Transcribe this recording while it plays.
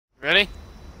Ready?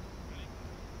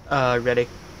 Ready.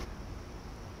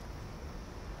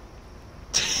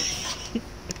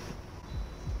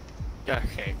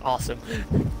 Okay, awesome.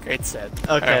 Great set.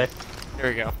 Okay. Right, here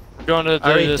we go. We're going to do I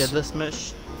already this. did this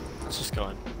mission. Let's just go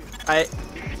in. I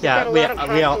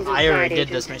already did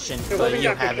this mission, but you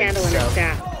haven't,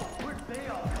 so...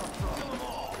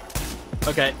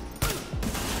 Okay.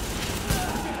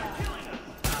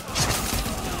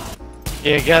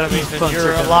 Yeah, get him, Ethan.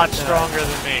 You're a lot stronger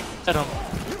than me. Get him.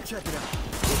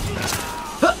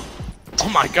 Oh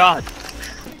my god!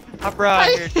 How bro out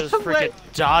here just freaking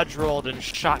dodge rolled and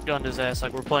shotgunned his ass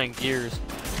like we're playing Gears.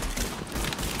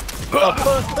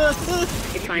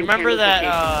 Remember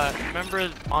that, remember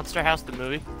Monster House the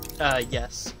movie?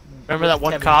 Yes. Remember that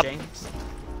one Kevin cop? James?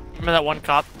 Remember that one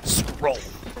cop? Scroll.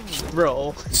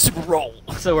 Roll. Scroll.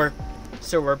 So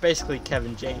we're basically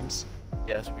Kevin James.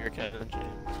 Yes, we are Kevin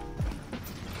James.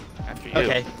 After you.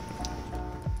 Okay.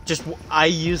 Just, I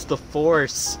use the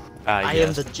Force. I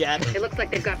am the jet. It looks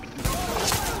like they've got...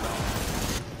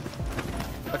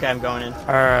 Okay, I'm going in.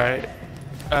 Alright.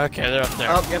 Okay, they're up there.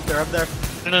 Oh, yep, they're up there.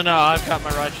 No, I've got my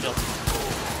ride shield.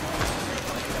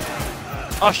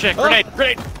 Oh shit, grenade,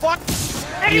 grenade! Fuck!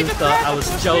 You thought I was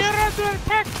joking.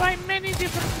 Attacked by many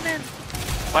different men.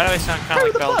 Why do I sound kind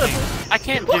of like Baljeet? I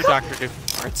can't do Dr.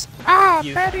 Different parts. Ah,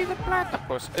 Betty the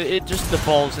Platypus. It just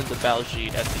devolves into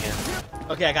Baljeet at the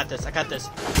end. Okay, I got this,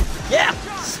 Yeah!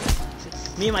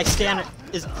 Me and my standard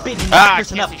is beating this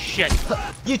person up. Shit.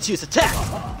 YouTooz, attack!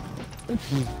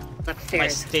 Upstairs, My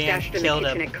stand stashed in killed the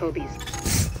kitchen him. at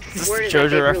Kobe's. This Word is is that Jojo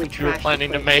they reference really you were trashed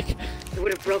planning the to place. make. It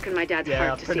would have broken my dad's Yeah,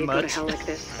 heart to see pretty it go to much. hell like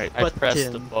this. Right, I But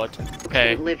pressed the button.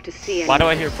 Okay. Live to see Why do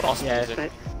I anything. hear boss Yeah. music?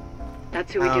 But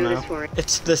that's who we I do don't this know. for.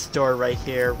 It's this door right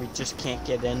here. We just can't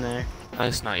get in there. No,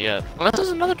 it's not yet. Well, there's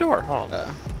another door. Hold on.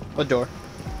 What door?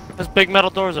 There's big metal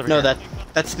doors over here. No,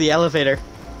 that's the elevator.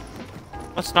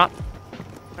 That's not.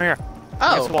 Right here.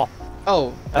 Oh. Against the wall. Oh.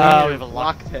 We We have need a a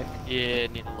lock. lockpick. Yeah,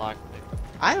 need a lockpick.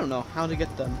 I don't know how to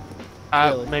get them.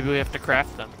 Really? Maybe we have to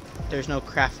craft them. There's no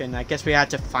crafting. I guess we had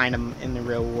to find them in the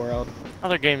real world.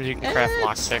 Other games you can craft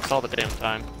lockpicks all the damn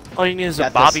time. All you need is a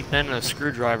Got bobby this. pin and a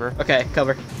screwdriver. Okay,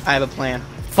 cover. I have a plan.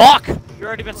 Fuck! You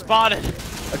already been spotted.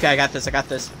 Okay, I got this. I got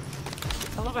this.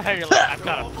 I love how you're like, I've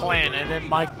got a plan, and then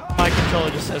my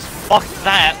controller just says, fuck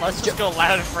that, let's just go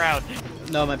loud and proud.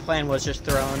 No, my plan was just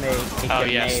throwing a Oh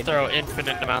grenade. yes, throw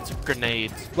infinite amounts of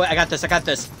grenades. Wait, I got this. I got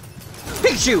this.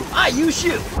 Pikachu! You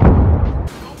shoot!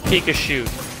 Pikachu.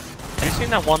 Have you seen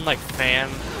that one, like, fan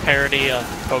parody of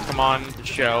Pokemon, the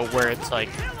show, where it's like,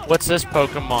 what's this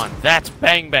Pokemon? That's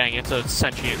Bang Bang. It's a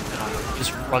sentient,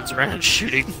 just runs around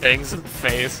shooting things in the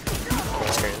face.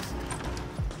 Hilarious.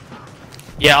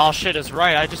 Yeah, all shit is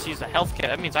right. I just used a health kit.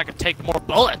 That means I could take more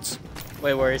bullets.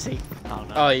 Wait, where is he? I don't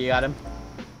know. Oh, you got him?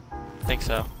 I think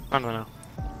so. I don't know.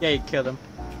 Yeah, you killed him.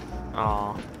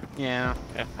 Aw. Yeah.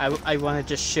 Yeah. I want to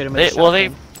just shoot him with a Well, they...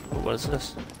 shotgun. What is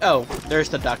this? Oh, there's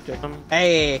the doctor.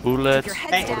 Hey! Bullets. Keep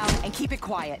your heads down and keep it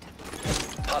quiet.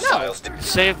 No!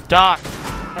 Save Doc.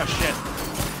 Oh shit.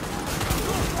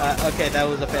 Okay, that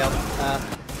was a fail.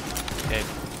 Okay.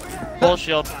 Full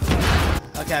shield.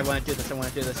 Okay, I want to do this. I want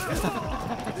to do this.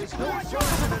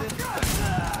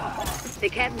 They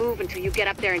can't move until you get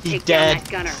up there and He's take dead.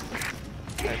 down that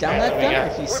gunner. Down that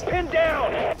gunner. He's... We're pinned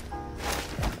down.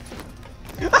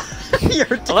 You're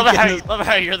I love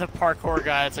how you're the parkour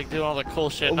guy. It's like doing all the cool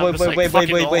shit. And I'm just like wait,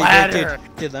 fucking ladder.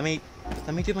 dude, let me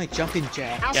do my jumping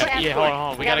jack. Alpha Yeah, escort. hold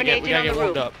on. We gotta get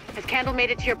warmed up. Has Candle made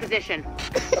it to your position?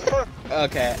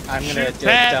 Okay, I'm gonna Shoot do a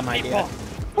bad dumb idea.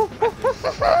 people.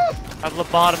 I've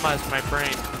lobotomized my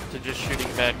brain to just shooting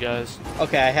bad guys.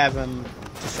 Okay, I have him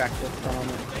distracted for a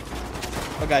moment.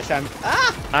 Oh gosh, I'm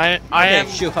I Okay, am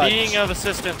shoot Hutch. being of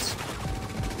assistance.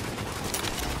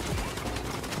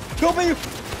 Kobe!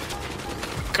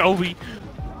 Kobe.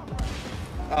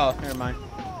 Oh, never mind.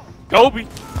 Kobe.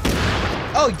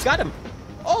 Oh, you got him!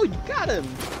 Oh, you got him!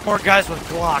 More guys with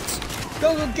Glocks.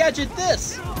 Go gadget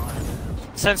this!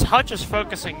 Since Hutch is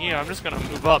focusing you, I'm just gonna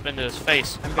move up into his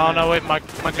face. gonna- Oh no, wait, my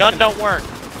gun don't work.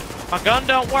 My gun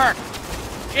don't work.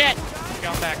 Shit.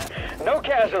 Go back. No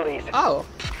casualties. Oh,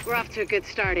 We're off to a good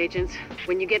start, agents.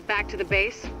 When you get back to the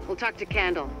base, we'll talk to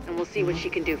Candle, and we'll see what she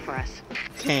can do for us.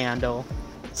 Candle.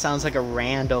 Sounds like a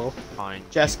Randall. Fine.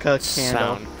 Jessica Candle.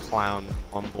 Sound clown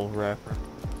mumble rapper.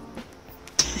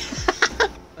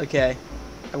 Okay,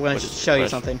 I'm gonna What is the show you question?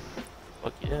 something.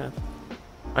 Fuck yeah.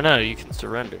 I know, you can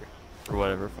surrender. For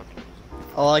whatever fucking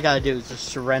reason. All I gotta do is just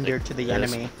surrender to the Yes.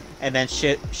 enemy, and then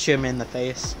shoot him in the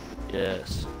face.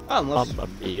 Yes. Oh, unless Mamma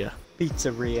mia.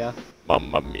 pizzeria.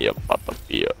 Mamma mia, Papa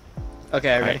mia.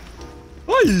 Okay,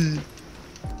 ready?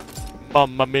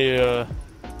 Mamma mia.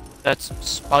 That's some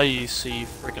spicy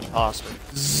freaking pasta.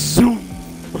 Zoom!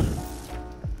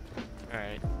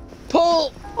 Alright.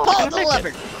 Pull can I the make lever,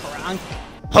 it? Crunk.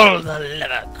 Pull the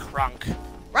lever, crunk.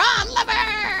 Run,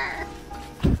 lever!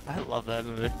 I love that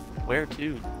movie. Where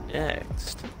to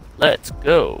next? Let's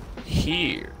go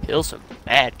here. Kill some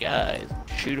bad guys.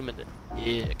 Shoot them in the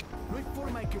dick.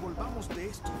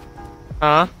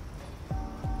 Huh?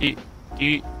 Do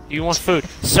you want food?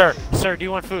 Sir, do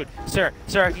you want food? Sir,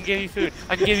 I can give you food.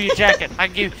 I can give you a jacket.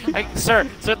 Sir,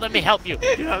 let me help you.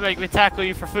 Do not make me tackle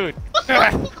you for food.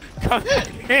 Come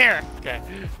here. Okay,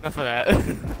 enough of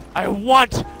that. I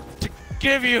want to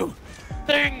give you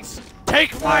things.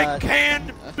 Take my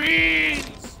canned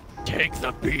beans. Take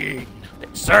the bean.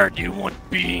 Sir, do you want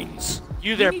beans?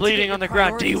 You there bleeding on the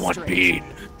ground, do you want bean?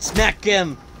 Smack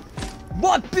him.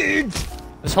 What beans?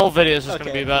 This whole video is just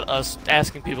gonna be about us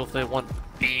asking people if they want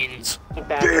beans.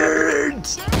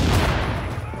 Beans!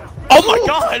 Oh my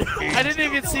god! I didn't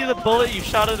even see the bullet you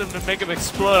shot at him to make him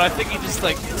explode. I think he just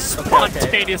like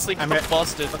spontaneously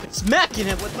combusted. Smacking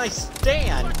him with my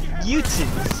stand.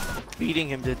 YouTooz. Beating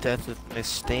him to death with my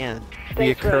stand.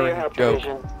 Thanks for your Reoccurring help, joke.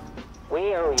 Agent.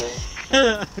 We owe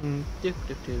you.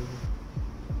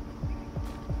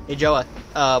 Hey Joa,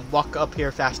 walk up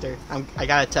here faster. I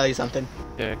gotta tell you something.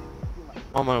 Okay.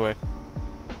 On my way.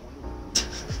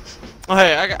 Oh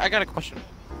hey, I got a question.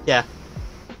 Yeah.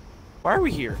 Why are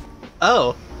we here?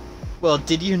 Oh. Well,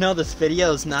 did you know this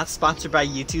video is not sponsored by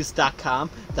YouTooz.com,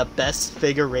 the best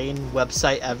figurine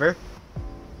website ever?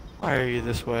 Why are you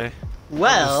this way?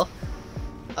 Well,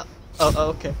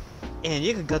 okay. And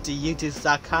you can go to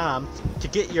YouTooz.com to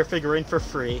get your figurine for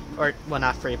free. Or, well,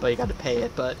 not free, but you gotta pay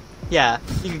it, but yeah.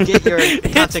 You can get your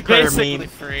content creator basically meme.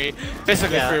 free.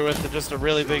 Basically Yeah. free with just a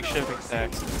really big shipping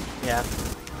tax. Yeah.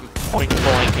 Point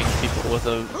blanking people with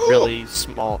a really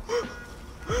small...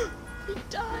 He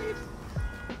died.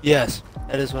 Yes,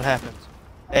 that is what happens.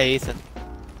 Hey, Ethan.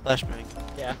 Flashbang.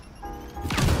 Yeah.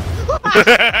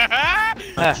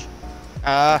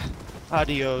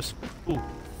 Adios. Ooh.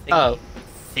 Oh,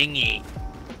 Thingy.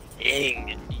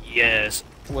 Thing. Yes.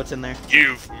 what's in there?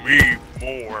 Give me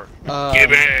more.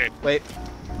 Give it. Wait.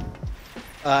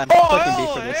 I'm clicking B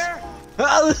for this.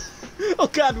 Oh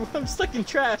god, I'm stuck in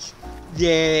trash.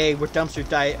 Yay, we're dumpster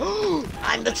diet.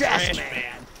 I'm the trash man.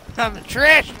 I'm the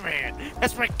trash man.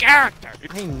 That's my character.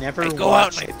 I never I go out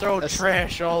watched and I throw a-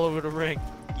 trash all over the ring.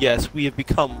 Yes, we have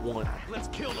become one.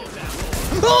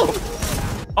 Oh!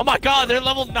 Oh my god, they're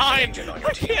level 9! I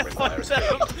can't fight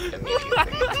them!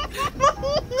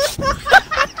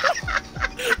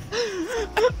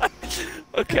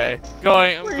 Okay,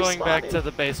 I'm We're going back spotted. to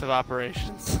the base of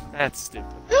operations. That's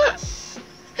stupid.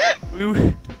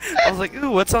 I was like,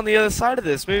 ooh, what's on the other side of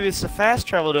this? Maybe it's a fast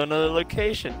travel to another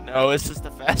location. No, it's just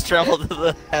a fast travel to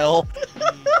the hell.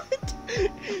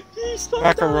 He spawned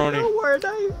Macaroni. out of nowhere, and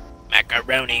I-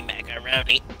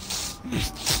 Macaroni.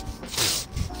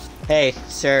 Hey,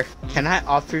 sir, can I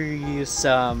offer you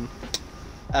some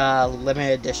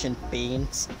limited edition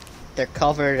beans? They're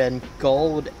covered in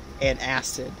gold and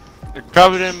acid. They're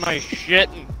covered in my shit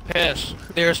and piss.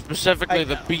 They're specifically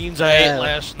the beans I ate Yeah.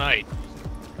 last night.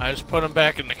 I just put them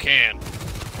back in the can.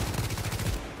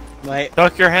 Wait,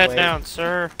 Duck your head Wait. down,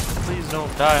 sir. Please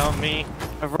don't die on me.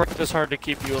 I've worked this hard to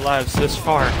keep you alive this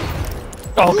far.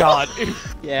 Oh god.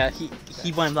 yeah,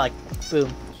 he went like,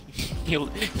 boom.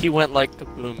 he went like the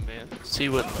boom, man. See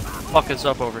what the fuck is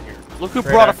up over here. Look who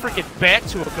brought a freaking bat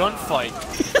to a gunfight.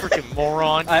 Freaking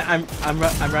moron. I'm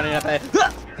running up at.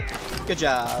 Good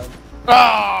job.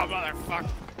 Oh, motherfucker.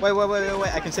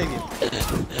 Wait, I can save you.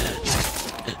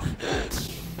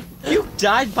 You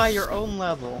died by your own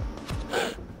level.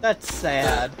 That's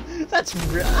sad. That's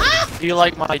real. Ah! Do you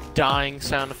like my dying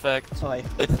sound effect? Toy.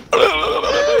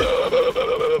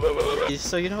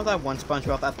 So you know that one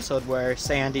SpongeBob episode where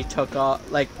Sandy took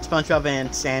off, like SpongeBob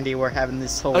and Sandy were having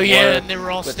this whole Oh yeah, war and they were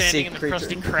all with standing in the sea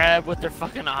Krusty creature. Krab with their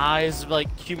fucking eyes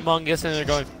like humongous, and they're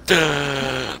going.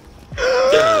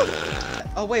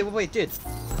 Oh wait, dude.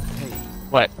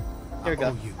 What? Here we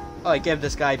go. Oh, I gave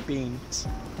this guy beans.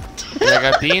 Yeah, I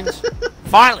got beans.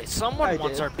 Finally, someone I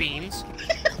wants did. our beans.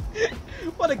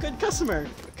 What a good customer.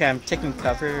 Okay, I'm taking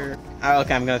cover.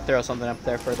 Okay, I'm gonna throw something up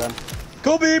there for them.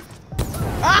 Kobe!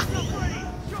 Ah!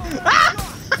 Ah!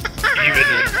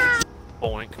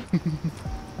 Boink.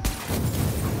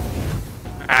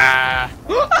 Ah.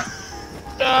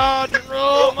 Dodge and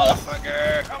roll,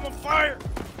 motherfucker! I'm on fire!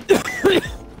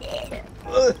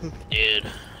 Dude.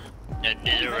 Now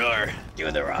do the roar.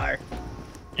 Do the roar.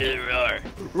 Do the roar.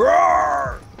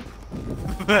 Roar!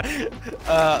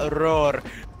 Roar.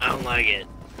 I don't like it.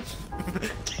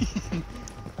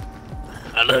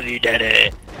 I love you,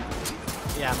 Daddy.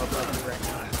 Yeah, I'm above you right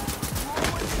now.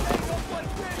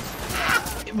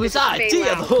 It was This is idea Faye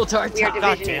the whole time. We are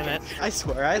God division damn it. agents. I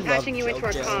swear, I love Patching you into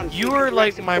our JoJo. comms. You so are can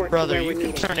like direct my support to brother. where You we're can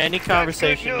needed. turn any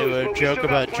conversation to a joke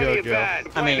about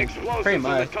JoJo. I mean, pretty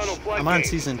much. I'm on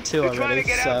season 2 already,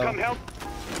 so.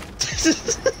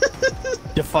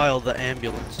 Defile the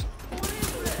ambulance.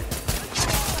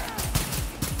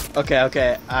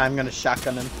 Okay, I'm gonna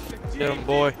shotgun him. Get him,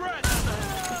 boy.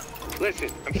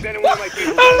 Listen, I'm sending one of my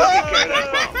people to take care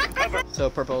of that bomb. Cover. So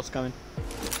purple's coming.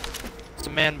 It's a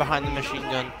man behind the machine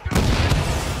gun.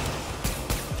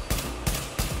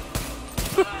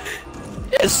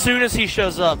 As soon as he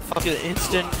shows up, fucking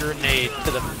instant grenade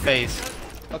to the face.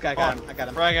 Okay, I got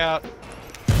him. Frag out.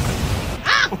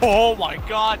 Oh my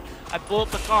god! I blew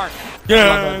up the car.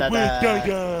 Yeah,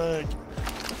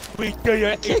 We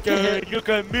look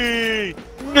at me.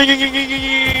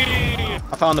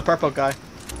 I found the purple guy.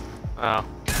 Oh,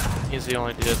 he's the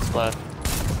only dude that's left.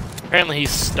 Apparently he's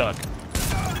stuck.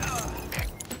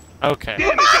 Okay.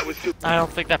 Damn it, that was too. I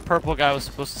don't think that purple guy was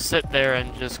supposed to sit there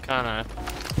and just kind of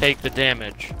take the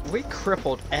damage. We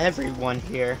crippled everyone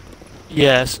here.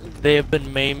 Yes, they have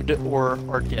been maimed or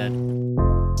are dead.